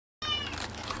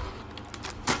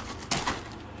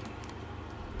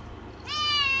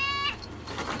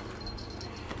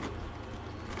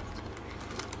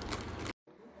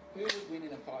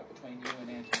fight between you and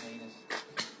Antonina's.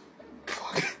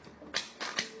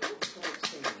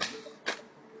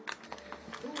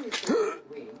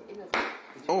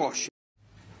 Oh, shit.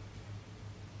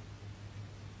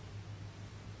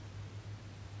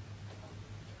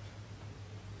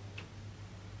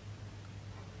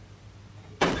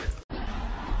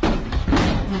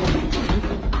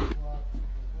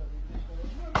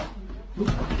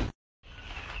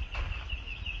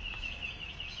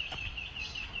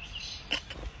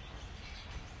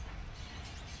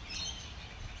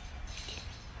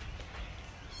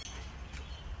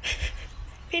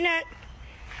 Peanut.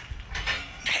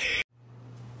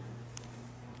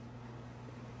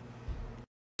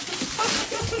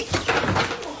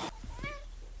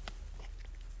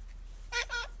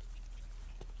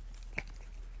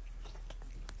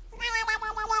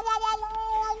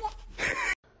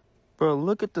 Bro,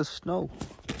 look at the snow.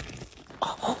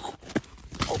 Oh,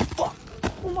 fuck.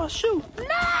 Oh, my shoe.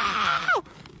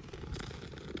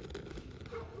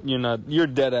 No! You're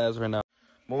dead ass right now.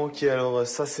 Bon, ok, alors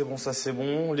ça c'est bon, ça c'est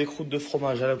bon. Les croûtes de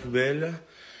fromage à la poubelle.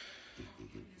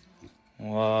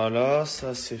 Voilà,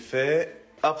 ça c'est fait.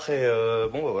 Après,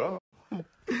 bon bah voilà.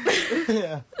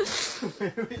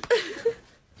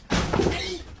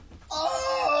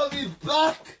 Oh, me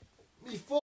back! Me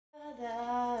fuck!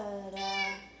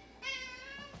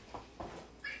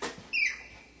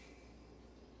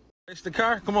 Race the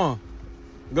car? Come on.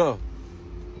 Go.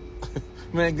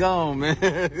 Man, go on, man.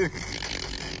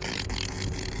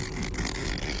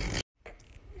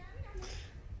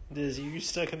 Dizzy, you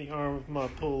stuck in the arm of my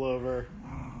pullover.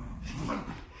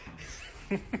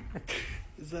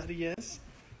 Is that a yes?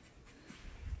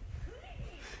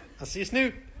 I see a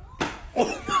snoot.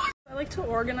 I like to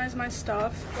organize my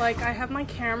stuff. Like, I have my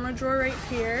camera drawer right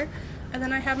here, and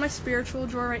then I have my spiritual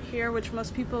drawer right here, which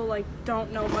most people like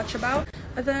don't know much about.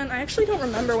 And then I actually don't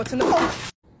remember what's in the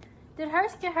Did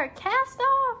hers get her cast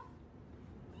off?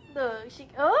 Look, she.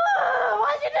 Oh,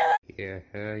 why'd you do it?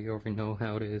 Yeah, you already know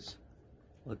how it is.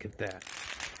 Look at that.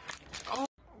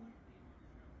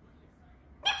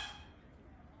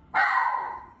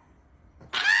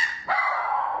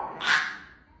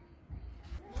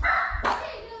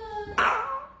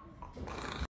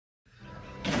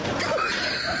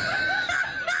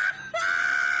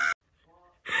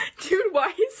 Dude,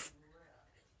 why is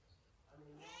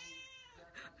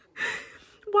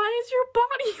your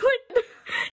body like?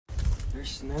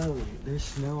 There's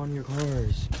snow on your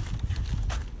cars.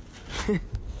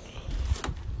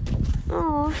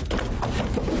 Oh.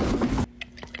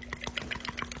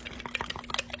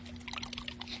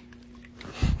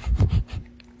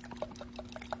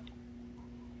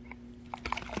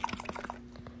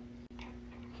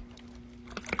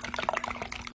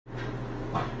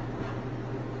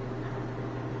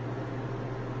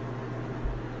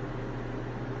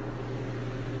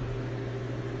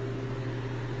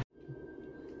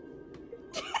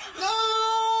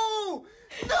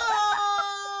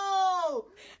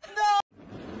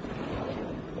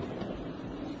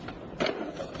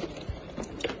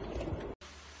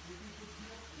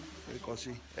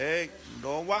 Hey,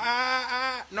 no,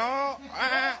 no,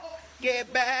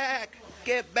 get back,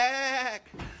 get back.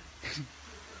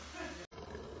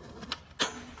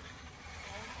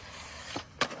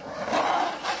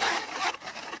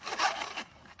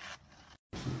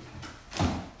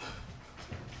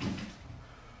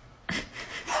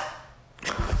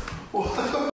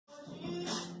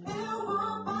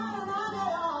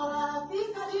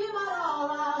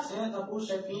 Senta pro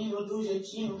chefinho do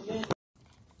jeitinho que...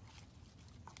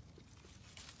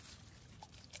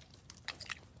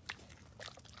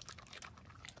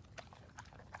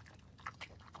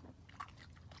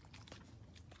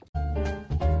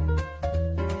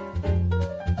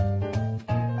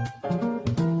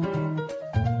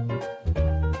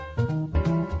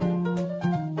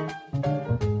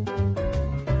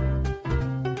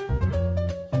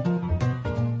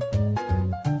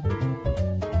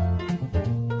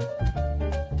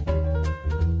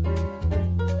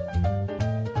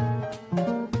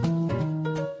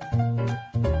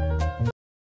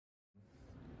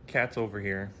 Cat's over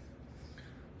here.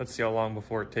 Let's see how long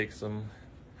before it takes them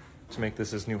to make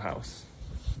this his new house.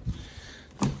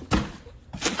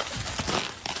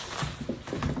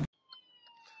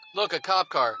 Look, a cop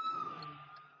car.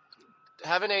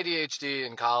 Having ADHD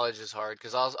in college is hard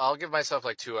because I'll give myself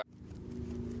like 2 hours.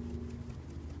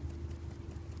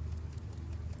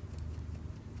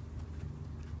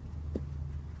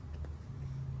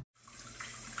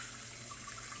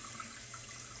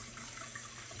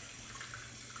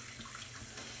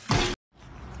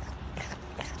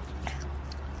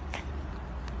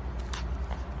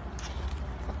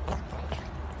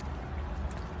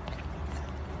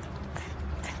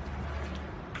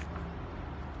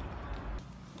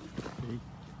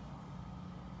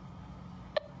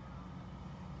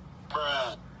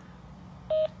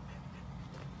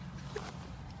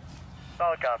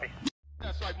 copy.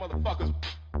 That's right, motherfuckers.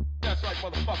 That's right,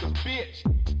 motherfuckers, bitch.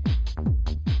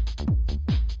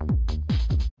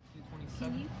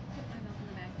 Can you put my milk in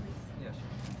the bag, please? Yeah, sure.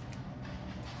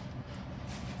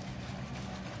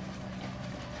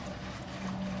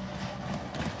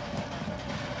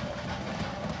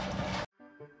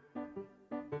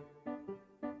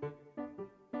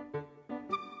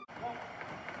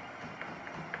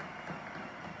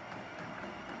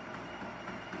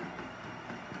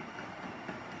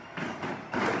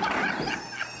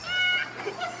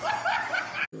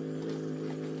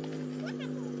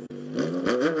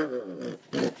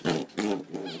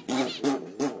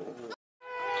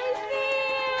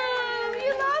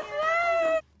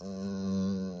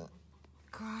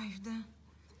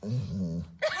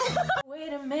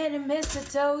 Wait a minute,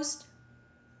 Mr. Toast.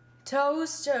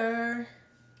 Toaster.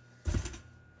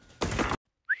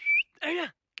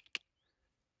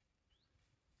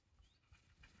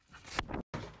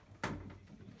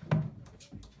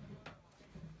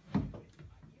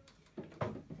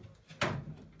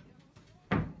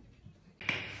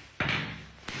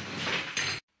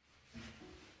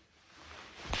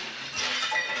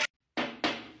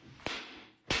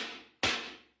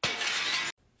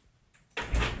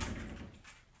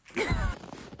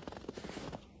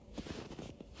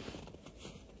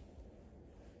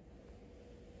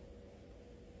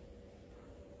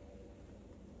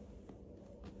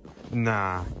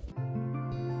 Nah.